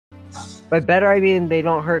By better, I mean they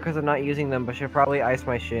don't hurt because I'm not using them, but should probably ice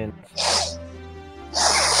my shin.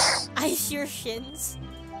 Ice your shins?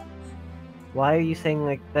 Why are you saying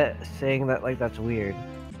like that? Saying that like that's weird.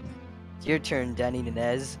 It's your turn, Danny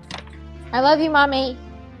Nunez. I love you, mommy.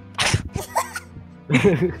 Look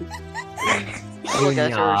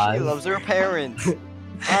at her, she loves her parents.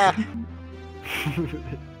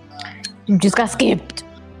 You just got skipped.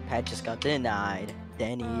 Pat just got denied.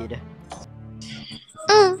 Denied.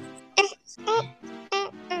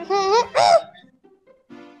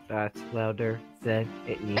 That's louder than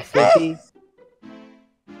it needs to be.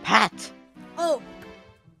 Pat! Oh!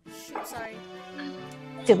 Shoot, sorry.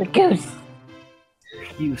 Silly goose.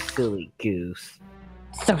 You silly goose.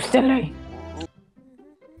 So silly.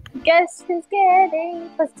 Guess who's getting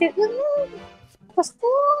plus two?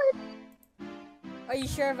 Are you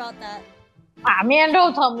sure about that? Ah, man,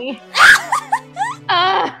 don't tell me.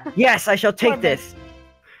 Yes, I shall take this.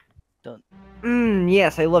 Don't.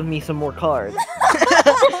 Yes, I love me some more cards.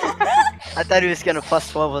 I thought he was gonna plus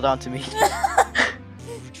 12 it onto me.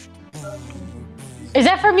 Is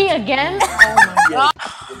that for me again? Oh my god.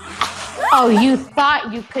 Oh, you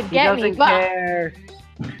thought you could get me, but... Care.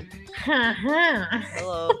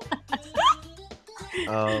 Hello.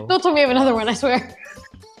 Oh. Don't tell me I have another one, I swear.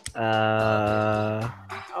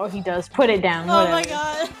 Oh, he does. Put it down. Oh whatever. my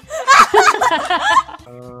god.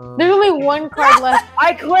 There's only one card left.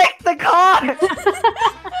 I clicked the card!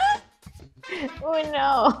 Oh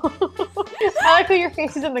no. I like how your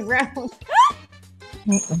face is on the ground.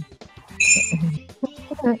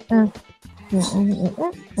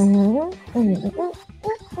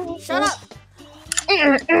 Shut up!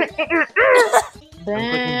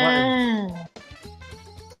 Damn.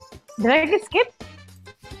 Did I get skipped?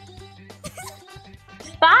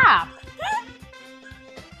 Stop!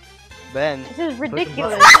 Ben. This is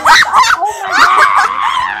ridiculous. Oh my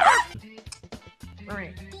god!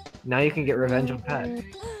 Alright. Now you can get revenge on Pat.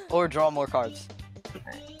 Or draw more cards.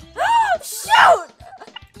 Shoot!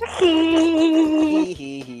 Hee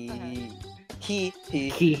hee hee. Hee hee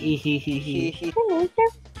Hee hee hee hee hee. Boy, you shut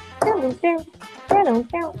up.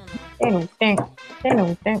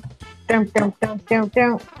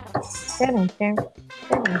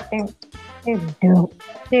 10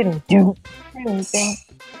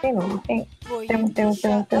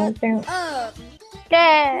 seconds in.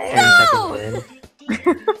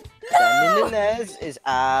 Danny Nunez is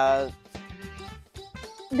out.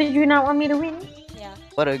 Did you not want me to win? Yeah.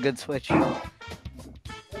 What a good switch.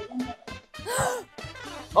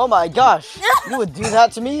 Oh my gosh! You would do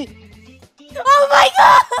that to me? Oh my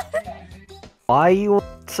god! Why you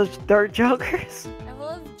want such dark jokers? I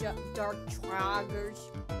love dark joggers.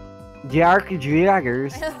 Dark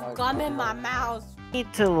joggers. I have gum in my mouth.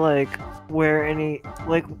 Need to like wear any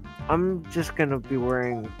like I'm just gonna be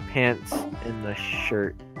wearing pants and the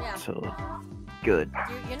shirt. Yeah. So good.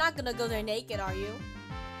 You're not gonna go there naked, are you?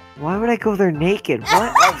 Why would I go there naked?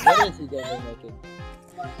 What? What is he doing naked?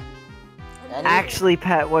 Actually,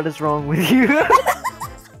 Pat, what is wrong with you?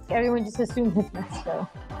 Everyone just assumes it's Mexico.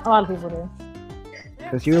 A lot of people do.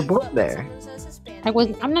 Because you were born there.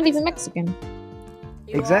 I'm not even Mexican.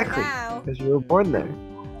 You Exactly. are now. Because you were born there.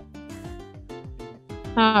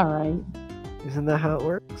 Alright. Isn't that how it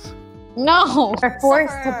works? No! We're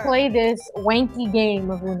forced to Suffer. play this wanky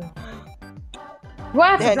game of Uno. What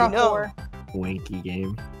have to Daddy, draw no. for? Wanky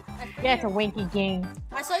game. Yeah, it's a wanky game.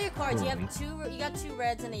 I saw your cards. You have two. You got 2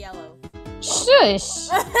 reds and a yellow. Shush!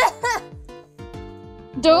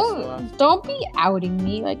 Don't be outing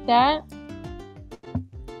me like that.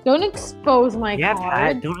 Don't expose my Yeah, card.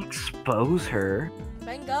 Pat, don't expose her.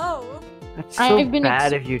 Then go. That's so I've been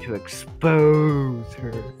bad of you to expose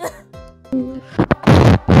her.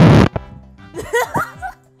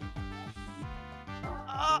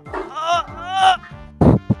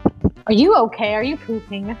 Are you okay? Are you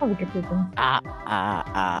pooping? I feel like you're pooping.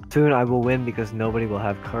 Soon I will win because nobody will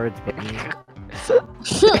have cards but me.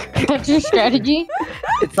 That's your strategy?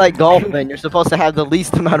 It's like golf, man. You're supposed to have the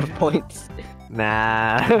least amount of points.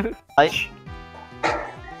 Nah. What?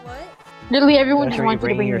 Literally everyone That's just where you wants you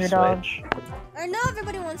to bring your dog. Switch. Or no,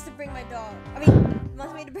 everybody wants to bring my dog. I mean,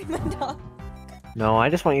 wants me to bring my dog. No, I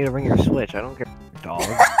just want you to bring your Switch. I don't care about your dog.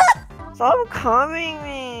 Stop calming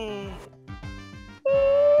me.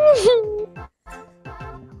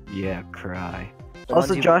 Yeah, cry. The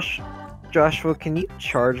Also, ones you- Joshua, can you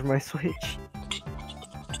charge my Switch?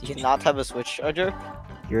 Do you not have a Switch charger?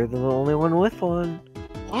 You're the only one with one.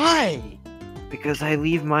 Why? Because I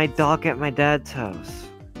leave my dog at my dad's house.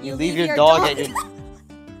 You leave your dog at your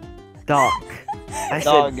Dog. I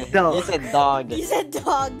dog. said dog. You said dog. You said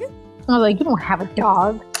dog. I was like, you don't have a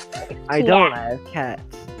dog. I don't. I have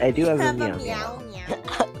cats. I do have a Have meow.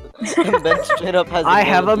 meow Ben straight up has. I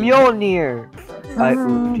have a Mjolnir. I meow.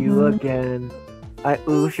 oofed you again. I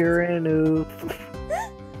oof your and oof.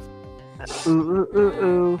 Ooh ooh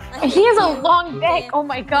ooh oof. I He has hate a you. long deck. Oh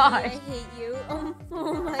my I gosh. hate you.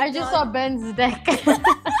 Oh my I just saw God. Ben's deck.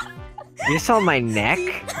 You saw my neck?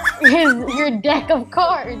 Your deck of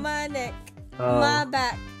cards. My neck. Oh. My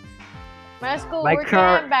back. My school My work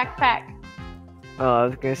car- and backpack. Oh, I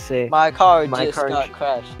was gonna say. My car My just car got j-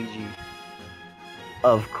 crashed.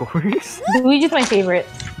 Of course. Luigi's my favorite.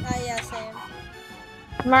 Yeah, same.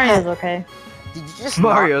 Mario's okay. Did you just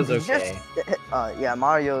Mario's did you okay. Yeah,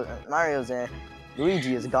 Mario's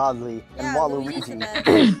Luigi is godly, Yeah, and Luigi's the Waluigi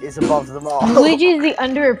best. is above them all. Luigi is the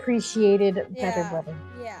underappreciated better Yeah. brother.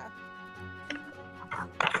 Yeah.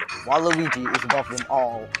 Waluigi is above them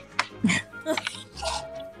all.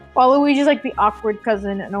 While Luigi's like the awkward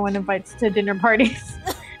cousin that no one invites to dinner parties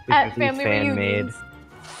Because at he's family fan-made. reunions.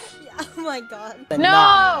 Yeah. Oh my God. The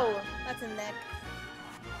No! That's a neck.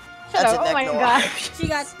 Shut That's up! a Oh neck my noir. gosh! She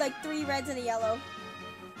got like 3 reds and a yellow.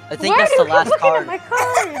 I think Why that's do the you keep last looking card. at my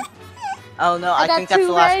card? Oh no, I got think that's 2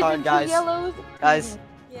 the last reds card, and 2 guys. yellows. Guys,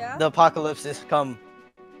 Yeah. the apocalypse is come.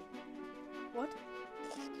 What?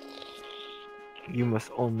 You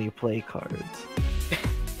must only play cards.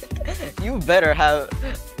 You better have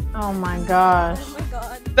Oh my gosh! Oh my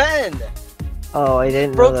God. Ben. Oh, I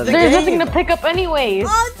didn't Broke know the that. There's nothing game. to pick up anyways.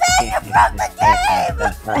 Oh, Ben, you broke the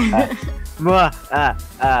game! Mwah,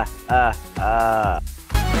 ah.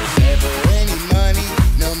 Never any money,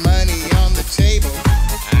 no money on the table.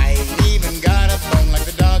 I ain't even got a bone like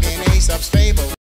the dog in Aesop's fable.